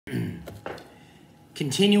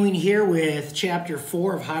Continuing here with chapter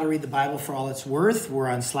 4 of How to Read the Bible for All It's Worth. We're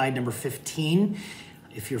on slide number 15.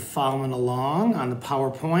 If you're following along on the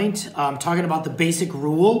PowerPoint, I'm talking about the basic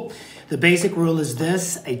rule. The basic rule is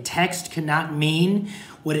this: a text cannot mean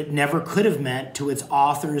what it never could have meant to its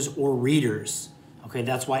authors or readers. Okay,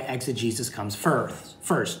 that's why exegesis comes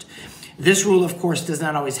first. This rule, of course, does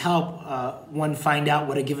not always help one find out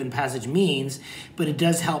what a given passage means, but it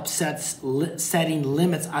does help setting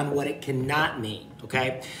limits on what it cannot mean,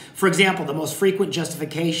 okay? For example, the most frequent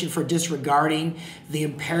justification for disregarding the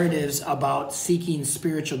imperatives about seeking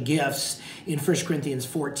spiritual gifts in 1 Corinthians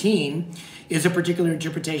 14 is a particular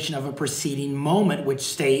interpretation of a preceding moment, which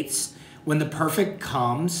states, when the perfect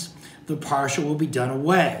comes, the partial will be done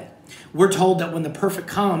away. We're told that when the perfect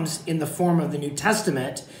comes in the form of the New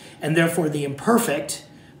Testament, and therefore the imperfect,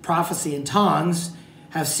 prophecy and tongues,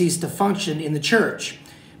 have ceased to function in the church.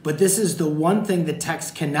 But this is the one thing the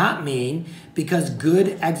text cannot mean, because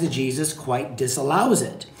good exegesis quite disallows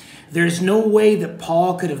it. There's no way that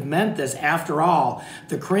Paul could have meant this. After all,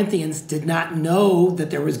 the Corinthians did not know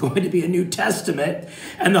that there was going to be a New Testament,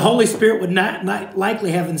 and the Holy Spirit would not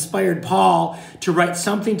likely have inspired Paul to write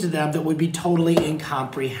something to them that would be totally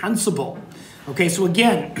incomprehensible. Okay, so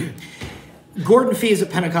again, Gordon Fee is a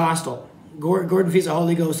Pentecostal. Gordon Fee is a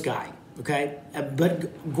Holy Ghost guy, okay?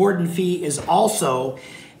 But Gordon Fee is also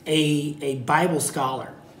a Bible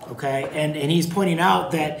scholar, okay? And he's pointing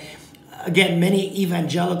out that, again, many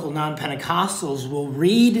evangelical non-Pentecostals will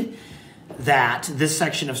read this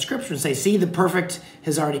section of Scripture and say, see, the perfect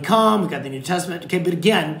has already come, we've got the New Testament, okay? But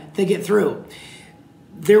again, think it through.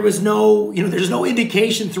 There's no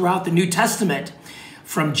indication throughout the New Testament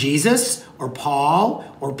from Jesus or Paul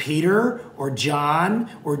or Peter or John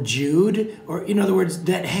or Jude, or in other words,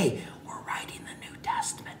 that, hey, we're writing the New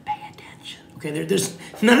Testament, pay attention. Okay, there's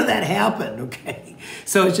none of that happened, okay?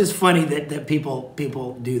 So it's just funny that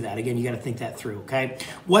people do that. Again, you got to think that through, okay?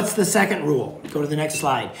 What's the second rule? Go to the next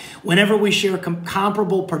slide. Whenever we share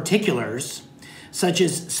comparable particulars, such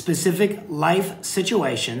as specific life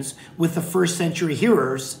situations with the first century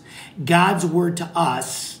hearers, God's word to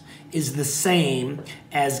us is the same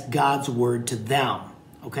as God's word to them.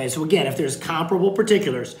 Okay, so again, if there's comparable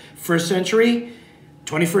particulars, first century,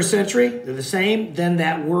 21st century, they're the same, then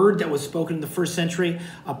that word that was spoken in the first century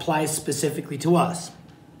applies specifically to us.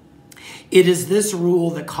 It is this rule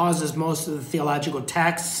that causes most of the theological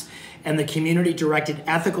texts and the community-directed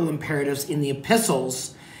ethical imperatives in the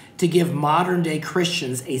epistles to give modern-day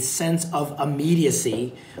Christians a sense of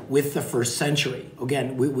immediacy with the first century.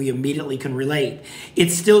 Again, we immediately can relate.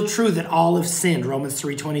 It's still true that all have sinned, Romans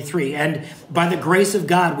 3:23, and by the grace of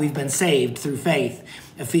God we've been saved through faith,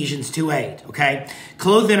 Ephesians 2:8, okay?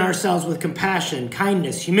 Clothing ourselves with compassion,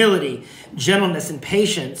 kindness, humility, gentleness, and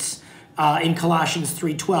patience in Colossians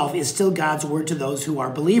 3:12 is still God's word to those who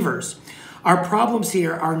are believers. Our problems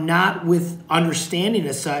here are not with understanding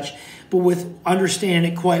as such, but with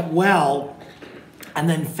understanding it quite well and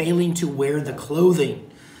then failing to wear the clothing.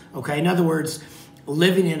 Okay, in other words,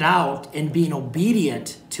 living it out and being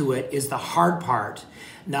obedient to it is the hard part,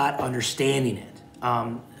 not understanding it.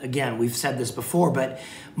 Again, we've said this before, but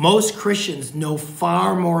most Christians know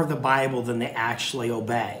far more of the Bible than they actually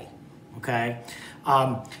obey. Okay?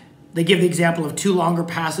 They give the example of two longer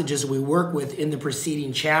passages we work with in the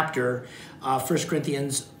preceding chapter, 1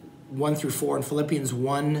 Corinthians 1-4 and Philippians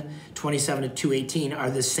 1:27 to 2:18 are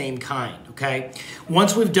the same kind, okay?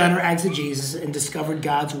 Once we've done our exegesis and discovered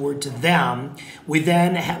God's word to them, we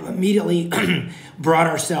then have immediately brought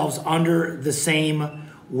ourselves under the same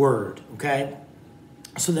word, okay?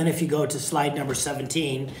 So then if you go to slide number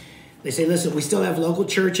 17, they say, listen, we still have local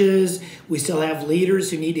churches, we still have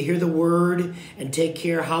leaders who need to hear the word and take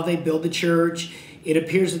care how they build the church. It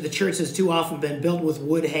appears that the church has too often been built with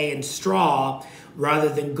wood, hay, and straw rather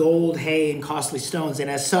than gold, hay, and costly stones. And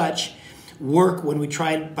as such, their work when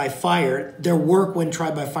tried by fire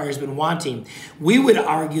has been wanting. We would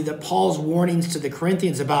argue that Paul's warnings to the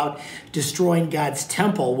Corinthians about destroying God's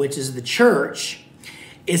temple, which is the church,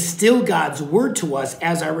 is still God's word to us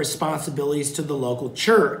as our responsibilities to the local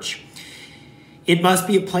church. It must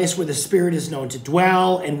be a place where the Spirit is known to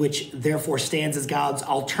dwell and which therefore stands as God's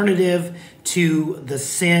alternative to the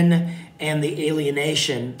sin and the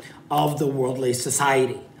alienation of the worldly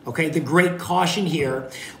society. Okay, the great caution here,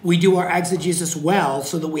 we do our exegesis well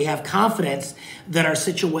so that we have confidence that our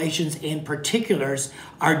situations and particulars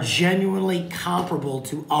are genuinely comparable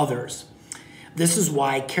to others. This is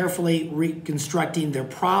why carefully reconstructing their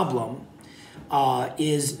problem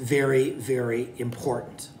is very, very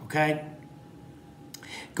important, okay?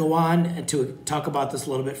 Go on to talk about this a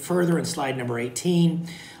little bit further in slide number 18.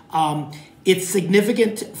 It's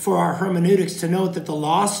significant for our hermeneutics to note that the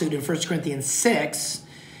lawsuit in 1 Corinthians 6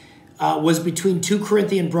 was between two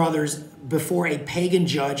Corinthian brothers before a pagan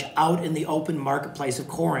judge out in the open marketplace of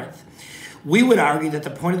Corinth. We would argue that the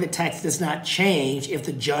point of the text does not change if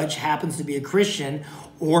the judge happens to be a Christian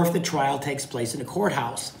or if the trial takes place in a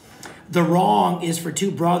courthouse. The wrong is for two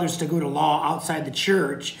brothers to go to law outside the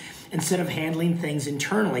church instead of handling things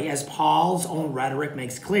internally, as Paul's own rhetoric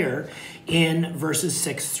makes clear in verses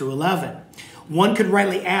 6 through 11. One could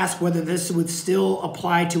rightly ask whether this would still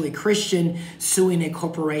apply to a Christian suing a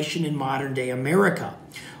corporation in modern-day America.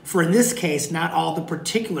 For in this case, not all the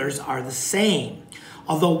particulars are the same,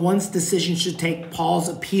 although one's decision should take Paul's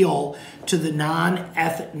appeal to the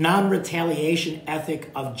non-retaliation ethic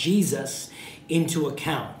of Jesus into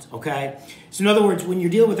account, okay? So in other words, when you're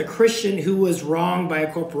dealing with a Christian who was wronged by a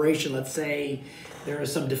corporation, let's say there is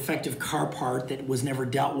some defective car part that was never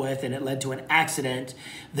dealt with and it led to an accident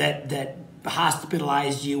that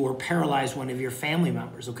hospitalized you or paralyzed one of your family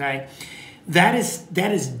members, okay? That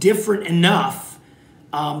is different enough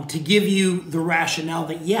to give you the rationale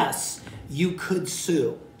that, yes, you could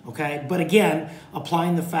sue, okay? But again,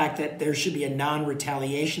 applying the fact that there should be a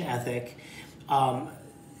non-retaliation ethic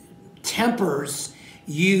tempers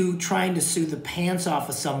you trying to sue the pants off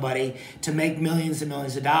of somebody to make millions and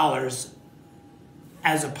millions of dollars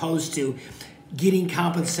as opposed to getting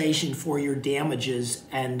compensation for your damages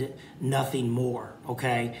and nothing more,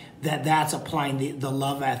 okay? That's applying the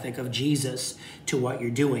love ethic of Jesus to what you're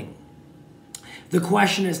doing. The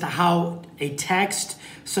question as to how a text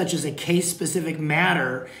such as a case-specific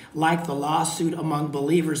matter like the lawsuit among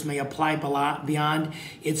believers may apply beyond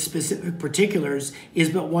its specific particulars is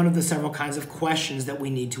but one of the several kinds of questions that we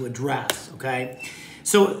need to address, okay?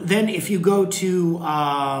 So then if you go to,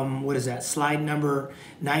 slide number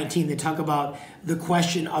 19, they talk about the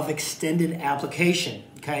question of extended application,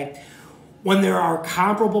 okay? When there are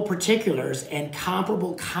comparable particulars and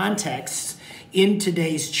comparable contexts in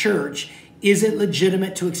today's church, is it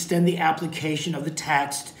legitimate to extend the application of the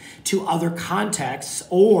text to other contexts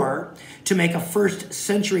or to make a first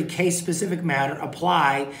century case-specific matter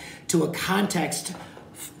apply to a context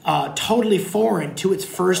totally foreign to its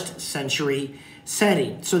first century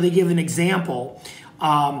setting? So they give an example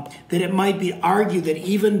that it might be argued that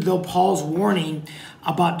even though Paul's warning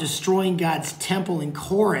about destroying God's temple in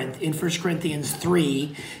Corinth in 1 Corinthians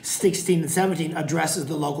 3, 16 and 17 addresses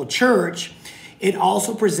the local church, it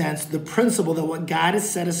also presents the principle that what God has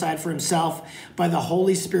set aside for himself by the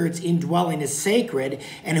Holy Spirit's indwelling is sacred,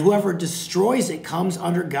 and whoever destroys it comes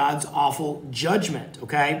under God's awful judgment,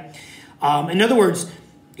 okay? In other words,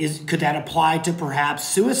 could that apply to perhaps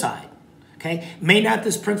suicide? Okay? May not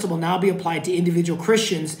this principle now be applied to individual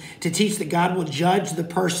Christians to teach that God will judge the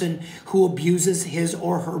person who abuses his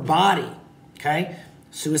or her body? Okay?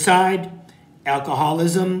 Suicide,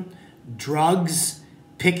 alcoholism, drugs,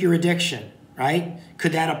 pick your addiction, right?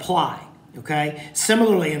 Could that apply? Okay?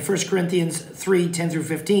 Similarly, in 1 Corinthians 3, 10 through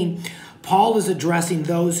 15, Paul is addressing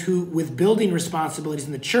those who, with building responsibilities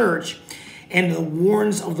in the church, and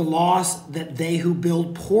warns of the loss that they who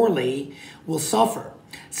build poorly will suffer.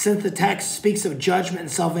 Since the text speaks of judgment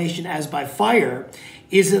and salvation as by fire,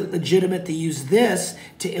 is it legitimate to use this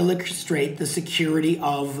to illustrate the security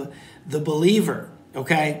of the believer?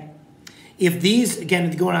 Okay? If these,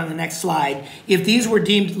 again, going on the next slide, if these were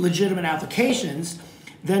deemed legitimate applications,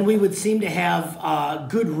 then we would seem to have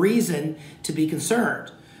good reason to be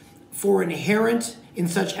concerned. For inherent in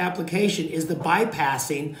such application is the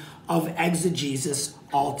bypassing of exegesis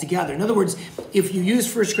altogether. In other words, if you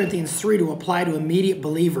use 1 Corinthians 3 to apply to immediate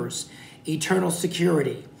believers, eternal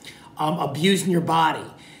security, abusing your body,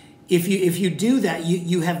 if you do that,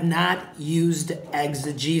 you have not used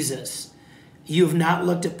exegesis. You have not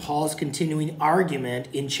looked at Paul's continuing argument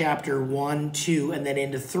in chapter 1, 2, and then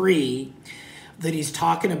into 3, that he's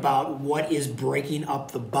talking about what is breaking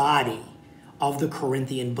up the body of the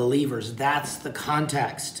Corinthian believers. That's the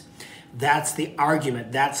context. That's the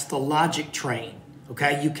argument. That's the logic train.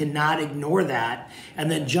 Okay? You cannot ignore that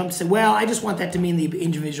and then jump and say, well, I just want that to mean the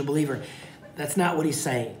individual believer. That's not what he's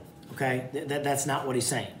saying. Okay? That's not what he's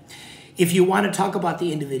saying. If you want to talk about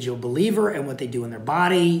the individual believer and what they do in their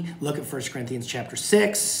body, look at 1 Corinthians chapter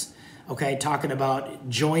 6, okay, talking about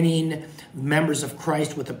joining members of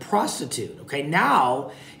Christ with a prostitute. Okay,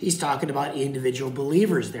 now he's talking about individual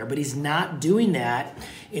believers there, but he's not doing that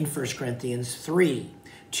in 1 Corinthians 3.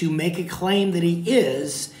 To make a claim that he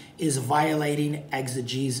is violating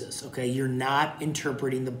exegesis. Okay, you're not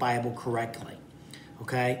interpreting the Bible correctly.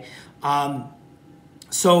 Okay,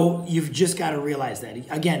 so you've just got to realize that.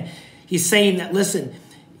 Again, he's saying that, listen,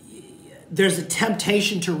 there's a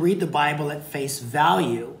temptation to read the Bible at face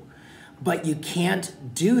value But you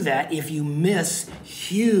can't do that if you miss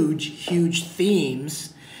huge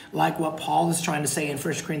themes like what Paul is trying to say in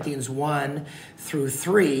 1 Corinthians 1 through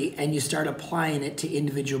 3, and you start applying it to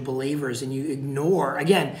individual believers and you ignore.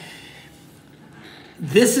 Again,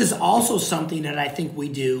 this is also something that I think we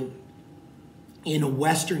do in a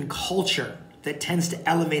Western culture that tends to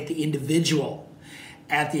elevate the individual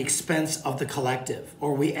at the expense of the collective,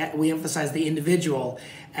 or we emphasize the individual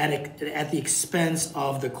at the expense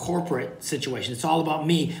of the corporate situation. It's all about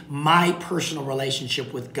me, my personal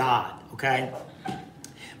relationship with God, okay?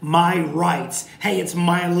 My rights. Hey, it's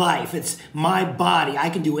my life. It's my body. I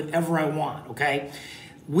can do whatever I want, okay?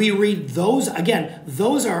 We read those, again,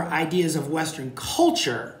 those are ideas of Western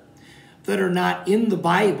culture that are not in the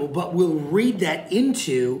Bible, but we'll read that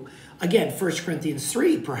into, again, 1 Corinthians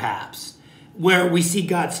 3, perhaps, where we see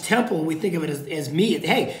God's temple and we think of it as me.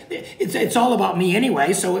 Hey, it's all about me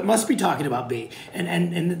anyway, so it must be talking about me.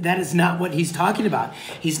 And that is not what he's talking about.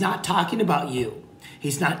 He's not talking about you.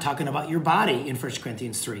 He's not talking about your body in 1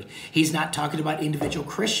 Corinthians 3. He's not talking about individual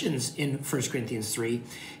Christians in 1 Corinthians 3.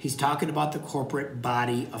 He's talking about the corporate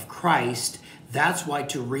body of Christ. That's why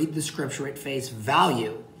to read the scripture at face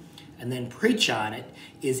value and then preach on it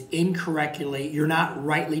is incorrectly, you're not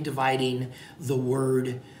rightly dividing the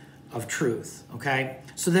word of truth, okay?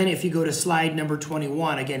 So then if you go to slide number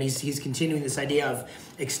 21, again, he's continuing this idea of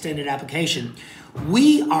extended application.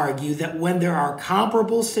 We argue that when there are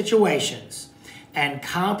comparable situations and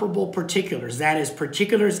comparable particulars, that is,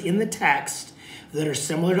 particulars in the text that are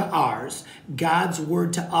similar to ours, God's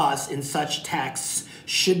word to us in such texts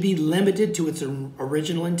should be limited to its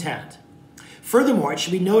original intent. Furthermore, it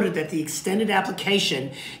should be noted that the extended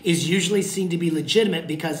application is usually seen to be legitimate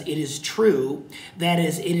because it is true. That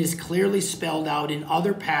is, it is clearly spelled out in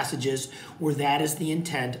other passages where that is the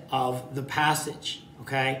intent of the passage,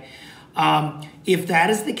 okay? If that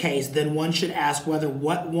is the case, then one should ask whether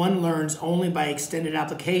what one learns only by extended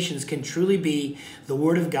applications can truly be the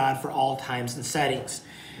Word of God for all times and settings.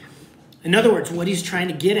 In other words, what he's trying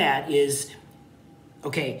to get at is,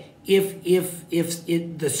 okay, if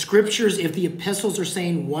the scriptures, if the epistles are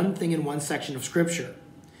saying one thing in one section of scripture,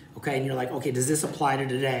 okay, and you're like, okay, does this apply to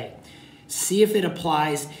today? See if it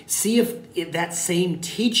applies, see if that same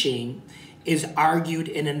teaching is argued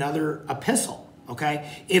in another epistle.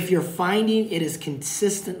 Okay, if you're finding it is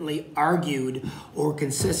consistently argued or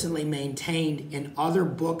consistently maintained in other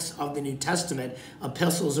books of the New Testament,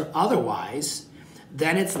 epistles or otherwise,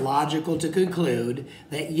 then it's logical to conclude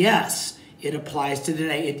that yes, it applies to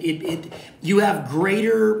today. You have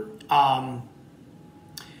greater,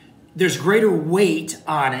 there's greater weight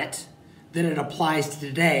on it than it applies to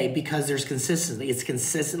today because there's consistency. It's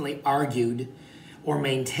consistently argued or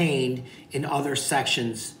maintained in other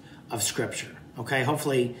sections of Scripture. Okay,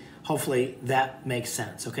 hopefully that makes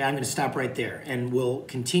sense. Okay, I'm going to stop right there and we'll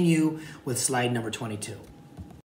continue with slide number 22.